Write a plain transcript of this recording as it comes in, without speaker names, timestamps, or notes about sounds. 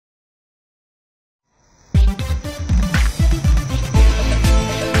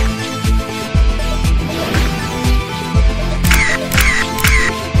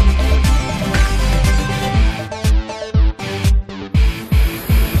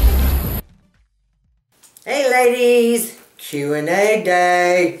ladies, Q&A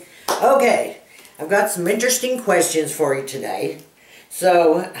day. Okay, I've got some interesting questions for you today.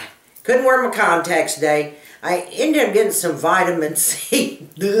 So, couldn't wear my contacts today. I ended up getting some vitamin C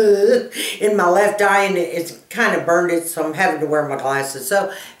in my left eye, and it's kind of burned it, so I'm having to wear my glasses.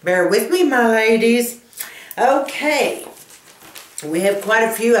 So, bear with me, my ladies. Okay, we have quite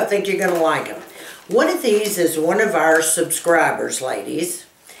a few. I think you're going to like them. One of these is one of our subscribers, ladies.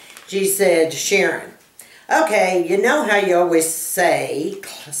 She said, Sharon, okay, you know how you always say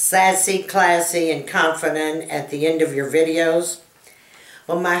sassy, classy, and confident at the end of your videos?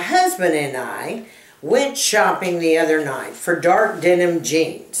 Well, my husband and I went shopping the other night for dark denim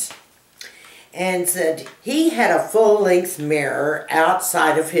jeans, and said he had a full-length mirror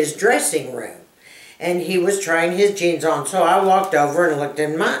outside of his dressing room, and he was trying his jeans on. So I walked over and looked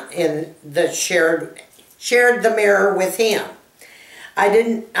shared the mirror with him. I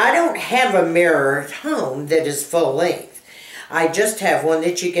don't have a mirror at home that is full length. I just have one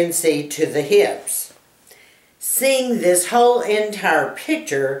that you can see to the hips. Seeing this whole entire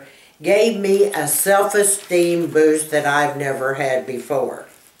picture gave me a self-esteem boost that I've never had before.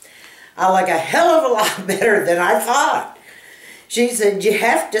 I look a hell of a lot better than I thought. She said, you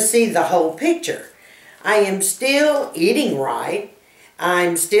have to see the whole picture. I am still eating right.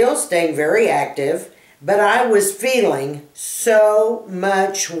 I'm still staying very active. But I was feeling so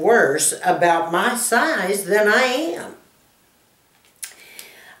much worse about my size than I am.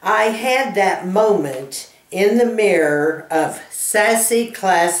 I had that moment in the mirror of sassy,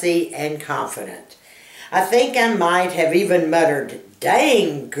 classy, and confident. I think I might have even muttered,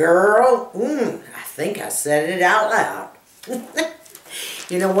 dang, girl. I think I said it out loud.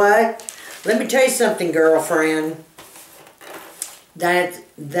 You know what? Let me tell you something, girlfriend.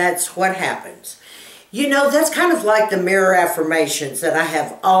 That's what happens. You know, that's kind of like the mirror affirmations that I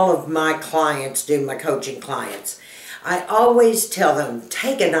have all of my clients do, my coaching clients. I always tell them,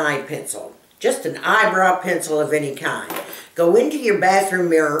 take an eye pencil, just an eyebrow pencil of any kind. Go into your bathroom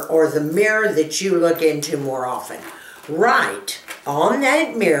mirror or the mirror that you look into more often. Write on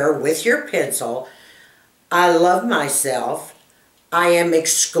that mirror with your pencil, I love myself, I am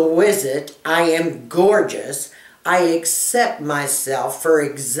exquisite, I am gorgeous, I accept myself for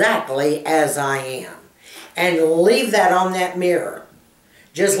exactly as I am. And leave that on that mirror.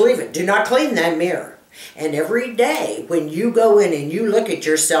 Just leave it. Do not clean that mirror. And every day when you go in and you look at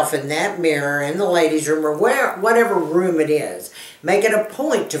yourself in that mirror in the ladies' room or whatever room it is, make it a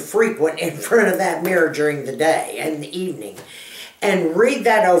point to frequent in front of that mirror during the day and the evening. And read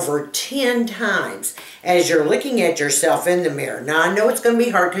that over 10 times as you're looking at yourself in the mirror. Now, I know it's going to be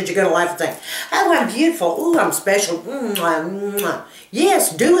hard because you're going to laugh and think, oh, I'm beautiful. Ooh, I'm special.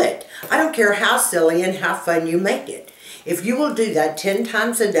 Yes, do it. I don't care how silly and how fun you make it. If you will do that 10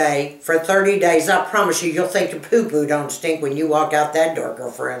 times a day for 30 days, I promise you, you'll think your poo-poo don't stink when you walk out that door,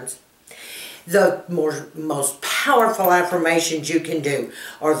 girlfriends. The most powerful affirmations you can do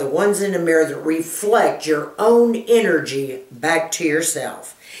are the ones in the mirror that reflect your own energy back to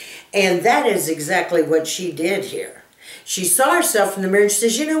yourself. And that is exactly what she did here. She saw herself in the mirror and she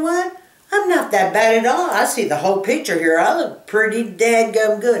says, you know what? I'm not that bad at all. I see the whole picture here. I look pretty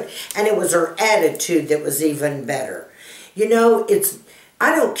dadgum good. And it was her attitude that was even better. You know,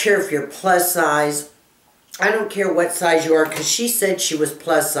 I don't care if you're plus size. I don't care what size you are, because she said she was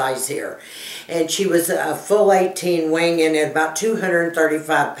plus size here. And she was a full 18, weighing in at about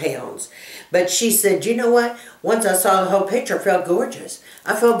 235 pounds. But she said, you know what? Once I saw the whole picture, I felt gorgeous.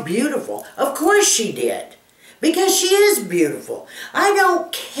 I felt beautiful. Of course she did. Because she is beautiful. I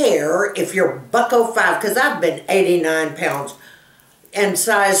don't care if you're bucko 5, because I've been 89 pounds and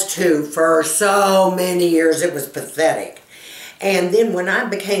size 2 for so many years. It was pathetic. And then when I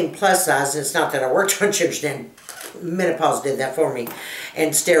became plus size, and it's not that I worked on sugar, and menopause did that for me,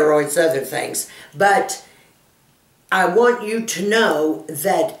 and steroids, other things. But I want you to know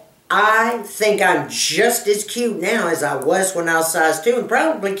that I think I'm just as cute now as I was when I was size 2, and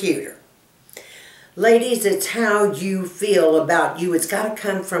probably cuter. Ladies, it's how you feel about you. It's got to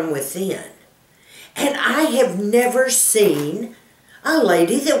come from within. And I have never seen a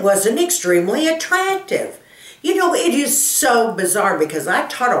lady that wasn't extremely attractive. You know, it is so bizarre, because I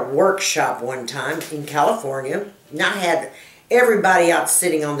taught a workshop one time in California, and I had everybody out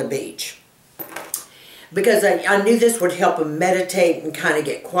sitting on the beach. Because I knew this would help them meditate and kind of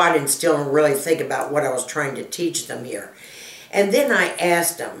get quiet and still and really think about what I was trying to teach them here. And then I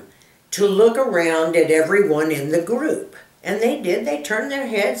asked them to look around at everyone in the group. And they did. They turned their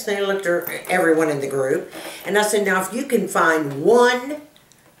heads, they looked at everyone in the group. And I said, now if you can find one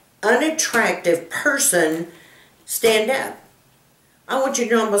unattractive person, stand up. I want you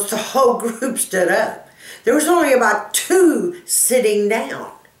to know almost the whole group stood up. There was only about 2 sitting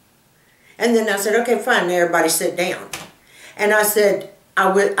down. And then I said, okay, fine, now everybody sit down. And I said,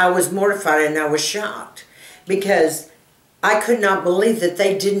 I was mortified and I was shocked because I could not believe that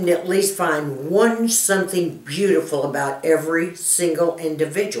they didn't at least find something beautiful about every single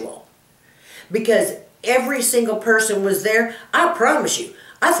individual. Because every single person was there. I promise you,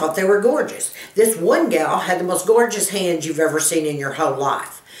 I thought they were gorgeous. This one gal had the most gorgeous hands you've ever seen in your whole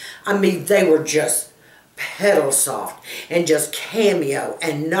life. I mean, they were just petal soft and just cameo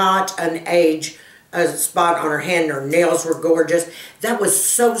and not an age spot on her hand. Her nails were gorgeous. That was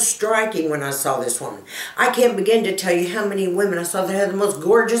so striking when I saw this woman. I can't begin to tell you how many women I saw that had the most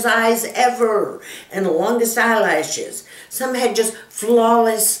gorgeous eyes ever and the longest eyelashes. Some had just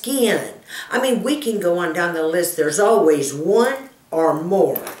flawless skin. I mean, we can go on down the list. There's always one or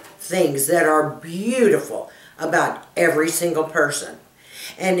more things that are beautiful about every single person.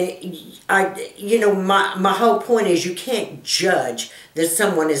 And my whole point is you can't judge that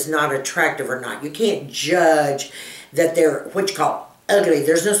someone is not attractive or not. You can't judge that they're what you call ugly.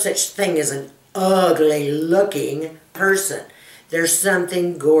 There's no such thing as an ugly looking person. There's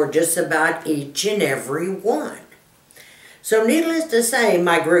something gorgeous about each and every one. So needless to say,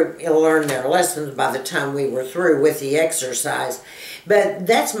 my group learned their lessons by the time we were through with the exercise. But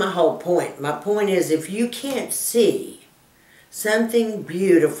that's my whole point. My point is if you can't see something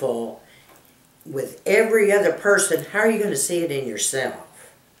beautiful with every other person, how are you going to see it in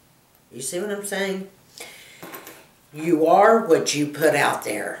yourself? You see what I'm saying? You are what you put out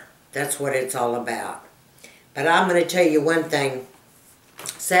there. That's what it's all about. But I'm going to tell you one thing.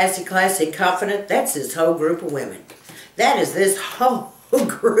 Sassy, classy, confident, that's this whole group of women. That is this whole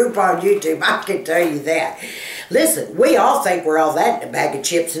group on YouTube. I can tell you that. Listen, we all think we're all that in a bag of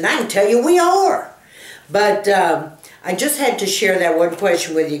chips, and I can tell you we are. But I just had to share that one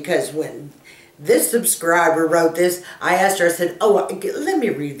question with you because when this subscriber wrote this, I asked her, I said, oh, let me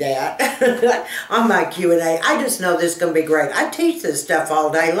read that on my Q&A. I just know this is going to be great. I teach this stuff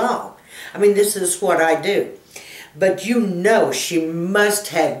all day long. I mean, this is what I do. But you know she must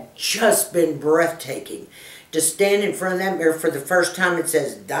have just been breathtaking to stand in front of that mirror for the first time and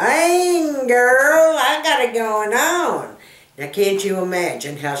says, dang, girl, I got it going on. Now, can't you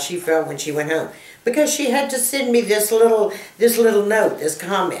imagine how she felt when she went home? Because she had to send me this little note, this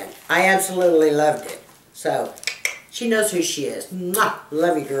comment. I absolutely loved it. So, she knows who she is. Mwah!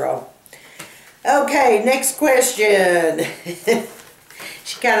 Love you, girl. Okay, next question.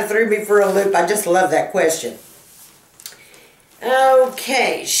 She kind of threw me for a loop. I just love that question.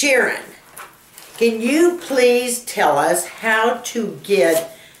 Okay, Sharon. Can you please tell us how to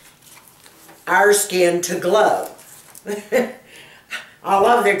get our skin to glow? I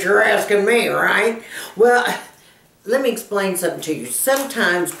love that you're asking me, right? Well, let me explain something to you.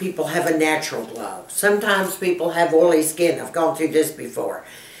 Sometimes people have a natural glow. Sometimes people have oily skin. I've gone through this before.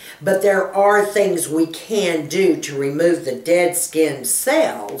 But there are things we can do to remove the dead skin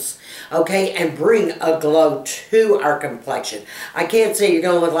cells, okay, and bring a glow to our complexion. I can't say you're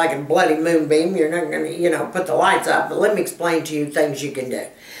going to look like a bloody moonbeam. You're not going to, put the lights up. But let me explain to you things you can do.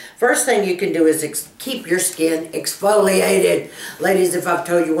 First thing you can do is keep your skin exfoliated. Ladies, if I've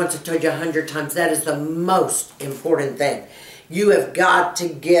told you once, I've told you 100 times, that is the most important thing. You have got to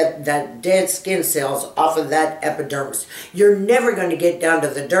get that dead skin cells off of that epidermis. You're never going to get down to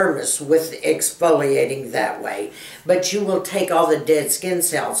the dermis with exfoliating that way, but you will take all the dead skin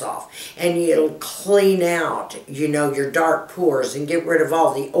cells off, and it'll clean out, your dark pores and get rid of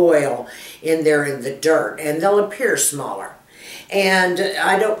all the oil in there in the dirt, and they'll appear smaller. And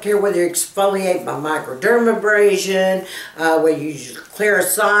I don't care whether you exfoliate by microdermabrasion, whether you use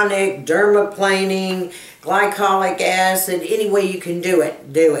Clarisonic, dermaplaning, glycolic acid, any way you can do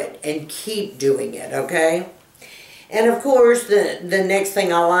it, and keep doing it, okay? And of course, the next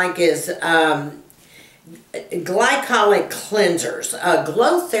thing I like is glycolic cleansers,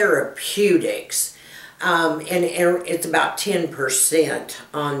 Glow Therapeutics, and it's about 10%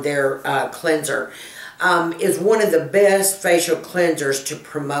 on their cleanser. Is one of the best facial cleansers to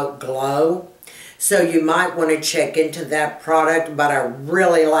promote glow. So you might want to check into that product, but I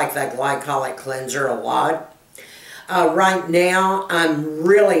really like that glycolic cleanser a lot. Right now, I'm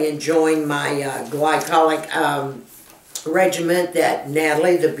really enjoying my glycolic regimen that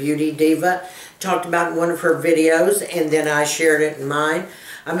Nathalie, the beauty diva, talked about in one of her videos, and then I shared it in mine.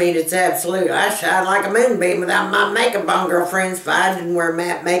 I mean, it's absolute. I shine like a moonbeam without my makeup on, girlfriends. If I didn't wear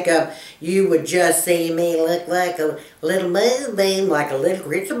matte makeup, you would just see me look like a little moonbeam, like a little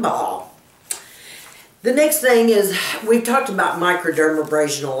crystal ball. The next thing is, we've talked about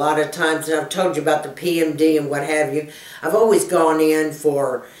microdermabrasion a lot of times, and I've told you about the PMD and what have you. I've always gone in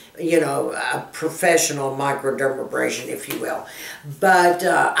for, you know, a professional microdermabrasion, if you will. But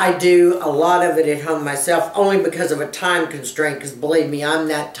I do a lot of it at home myself, only because of a time constraint, because believe me, I'm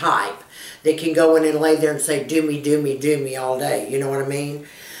that type that can go in and lay there and say, do me, do me, do me all day. You know what I mean?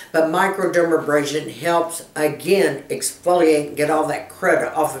 But microdermabrasion helps, again, exfoliate and get all that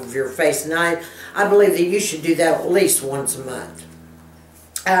crud off of your face. And I believe that you should do that at least once a month.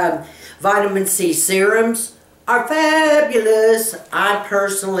 Vitamin C serums are fabulous. I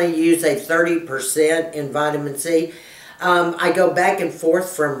personally use a 30% in vitamin C. I go back and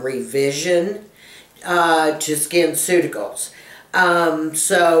forth from Revision to SkinCeuticals.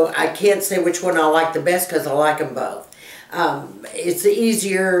 So I can't say which one I like the best because I like them both. It's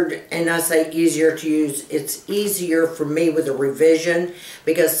easier, and I say easier to use, it's easier for me with a Revision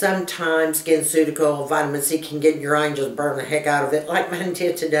because sometimes SkinCeutical vitamin C can get in your eye and just burn the heck out of it like mine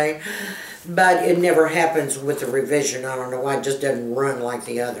did today. But it never happens with the Revision. I don't know why, it just doesn't run like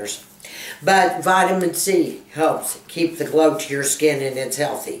the others. But vitamin C helps keep the glow to your skin, and it's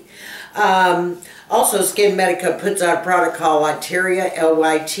healthy. Also, Skin Medica puts out a product called Lytera,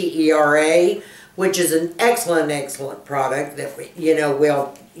 L-Y-T-E-R-A, which is an excellent product that, you know,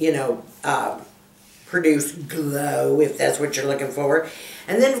 will, you know, produce glow, if that's what you're looking for.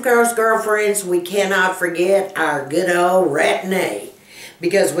 And then, of course, girlfriends, we cannot forget our good old Retin-A.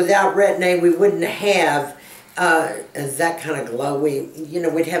 Because without Retin-A, we wouldn't have that kind of glow.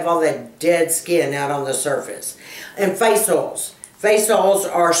 We'd have all that dead skin out on the surface. And face oils. Face oils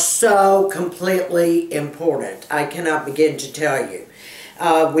are so completely important. I cannot begin to tell you.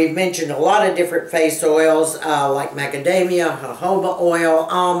 We've mentioned a lot of different face oils like macadamia, jojoba oil,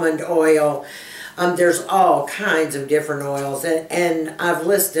 almond oil. There's all kinds of different oils, and I've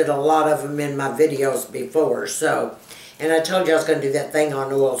listed a lot of them in my videos before. So, and I told you I was going to do that thing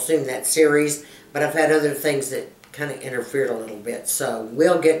on oil soon, that series, but I've had other things that kind of interfered a little bit. So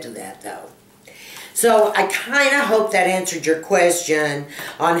we'll get to that though. So I kind of hope that answered your question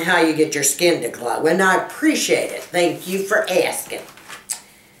on how you get your skin to glow, and I appreciate it. Thank you for asking.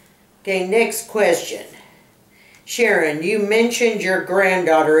 Okay, next question. Sharon, you mentioned your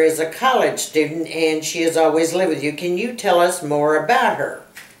granddaughter is a college student and she has always lived with you. Can you tell us more about her?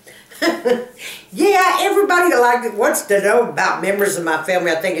 Yeah, everybody wants to know about members of my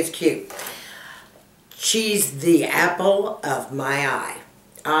family. I think it's cute. She's the apple of my eye.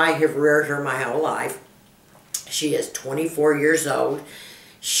 I have reared her my whole life. She is 24 years old.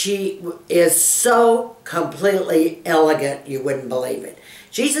 She is so completely elegant, you wouldn't believe it.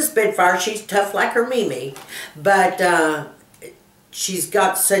 She's a Spitfire. She's tough like her Mimi, but she's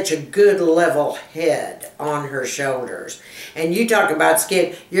got such a good level head on her shoulders. And you talk about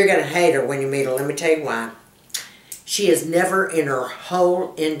skin, you're going to hate her when you meet her. Let me tell you why. She has never in her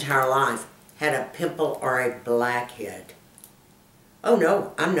whole entire life had a pimple or a blackhead. Oh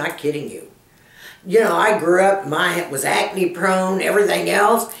no, I'm not kidding you. You know, I grew up, was acne prone, everything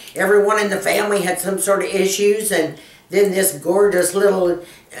else. Everyone in the family had some sort of issues, and then this gorgeous little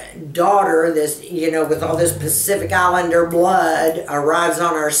daughter, this, you know, with all this Pacific Islander blood, arrives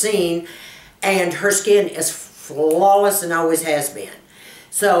on our scene, and her skin is flawless and always has been.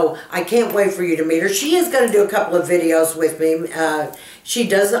 So I can't wait for you to meet her. She is going to do a couple of videos with me. She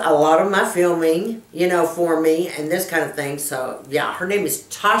does a lot of my filming, you know, for me and this kind of thing. So yeah, her name is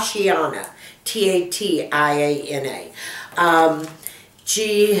Tatiana, T-A-T-I-A-N-A.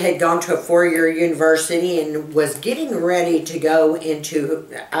 She had gone to a 4-year university and was getting ready to go into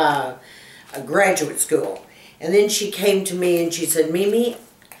a graduate school. And then she came to me and she said, Mimi,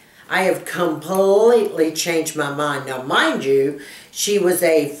 I have completely changed my mind. Now, mind you, she was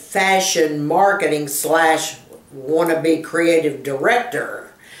a fashion marketing / wannabe creative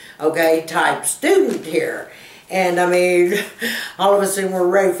director, okay, type student here. And I mean, all of a sudden we're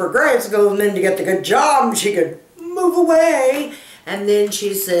ready for grad school, and then to get the good job, she could move away. And then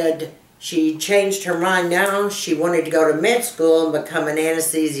she said she changed her mind now. She wanted to go to med school and become an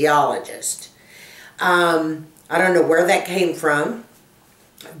anesthesiologist. I don't know where that came from.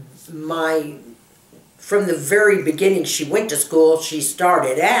 From the very beginning she went to school, she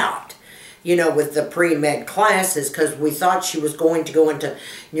started out, you know, with the pre-med classes because we thought she was going to go into,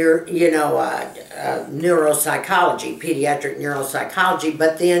 neuropsychology, pediatric neuropsychology,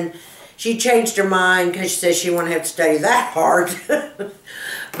 but then she changed her mind because she said she wouldn't have to study that hard.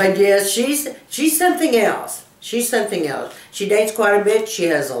 But yes, she's something else. She's something else. She dates quite a bit. She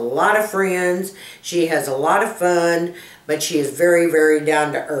has a lot of friends. She has a lot of fun, but she is very, very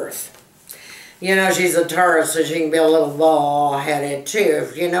down to earth. You know, she's a Taurus, so she can be a little ball-headed too,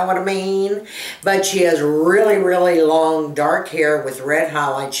 if you know what I mean. But she has really, really long dark hair with red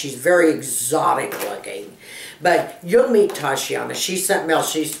highlights. She's very exotic looking. But you'll meet Tashiana. She's something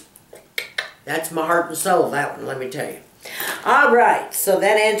else. That's my heart and soul, that one, let me tell you. All right, so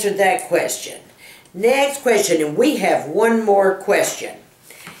that answered that question. Next question, and we have one more question.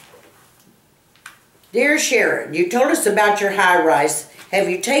 Dear Sharon, you told us about your high-rise. Have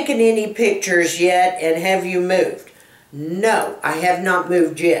you taken any pictures yet, and have you moved? No, I have not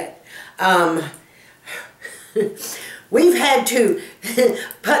moved yet. We've had to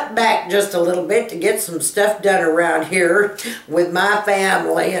put back just a little bit to get some stuff done around here with my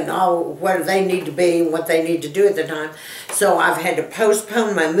family and all where they need to be and what they need to do at the time. So I've had to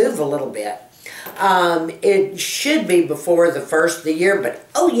postpone my move a little bit. It should be before the first of the year, but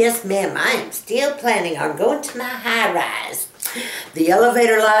oh yes ma'am, I am still planning on going to my high-rise. The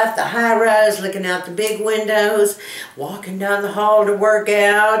elevator life, the high-rise, looking out the big windows, walking down the hall to work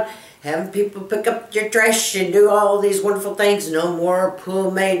out, having people pick up your trash and do all these wonderful things. No more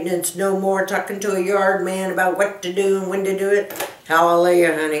pool maintenance, no more talking to a yard man about what to do and when to do it.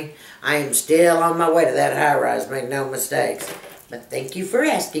 Hallelujah, honey. I am still on my way to that high-rise, make no mistakes. But thank you for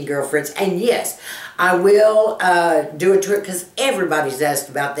asking, girlfriends. And yes, I will do a tour because everybody's asked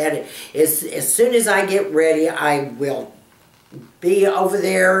about that. As soon as I get ready, I will be over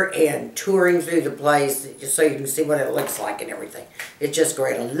there and touring through the place just so you can see what it looks like and everything. It's just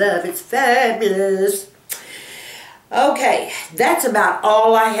great. I love it. It's fabulous. Okay, that's about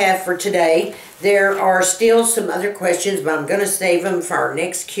all I have for today. There are still some other questions, but I'm going to save them for our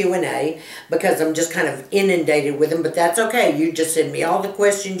next Q&A because I'm just kind of inundated with them, but that's okay. You just send me all the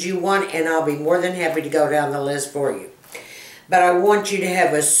questions you want, and I'll be more than happy to go down the list for you. But I want you to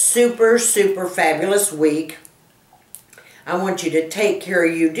have a super, super fabulous week. I want you to take care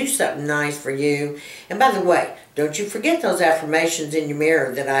of you, do something nice for you. And by the way, don't you forget those affirmations in your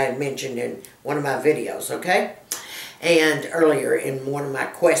mirror that I had mentioned in one of my videos, okay? And earlier in one of my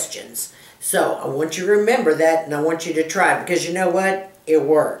questions. So I want you to remember that, and I want you to try it, because you know what? It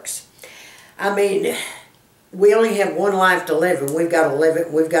works. I mean, we only have one life to live, and we've got to live it,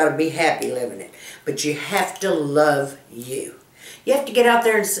 and we've got to be happy living it. But you have to love you. You have to get out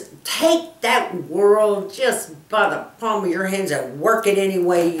there and take that world just by the palm of your hands and work it any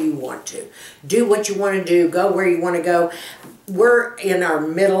way you want to. Do what you want to do. Go where you want to go. We're in our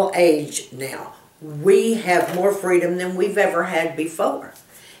middle age now. We have more freedom than we've ever had before.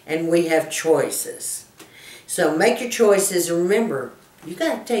 And we have choices. So make your choices, and remember, you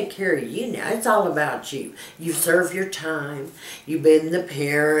got to take care of you now. It's all about you. You serve your time. You've been the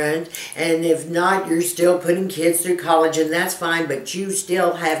parent. And if not, you're still putting kids through college, and that's fine, but you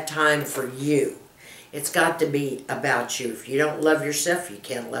still have time for you. It's got to be about you. If you don't love yourself, you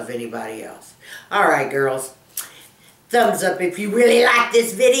can't love anybody else. All right, girls. Thumbs up if you really like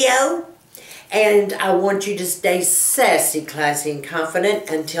this video. And I want you to stay sassy, classy, and confident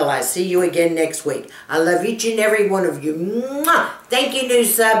until I see you again next week. I love each and every one of you. Mwah! Thank you, new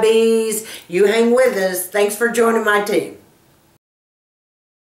subbies. You hang with us. Thanks for joining my team.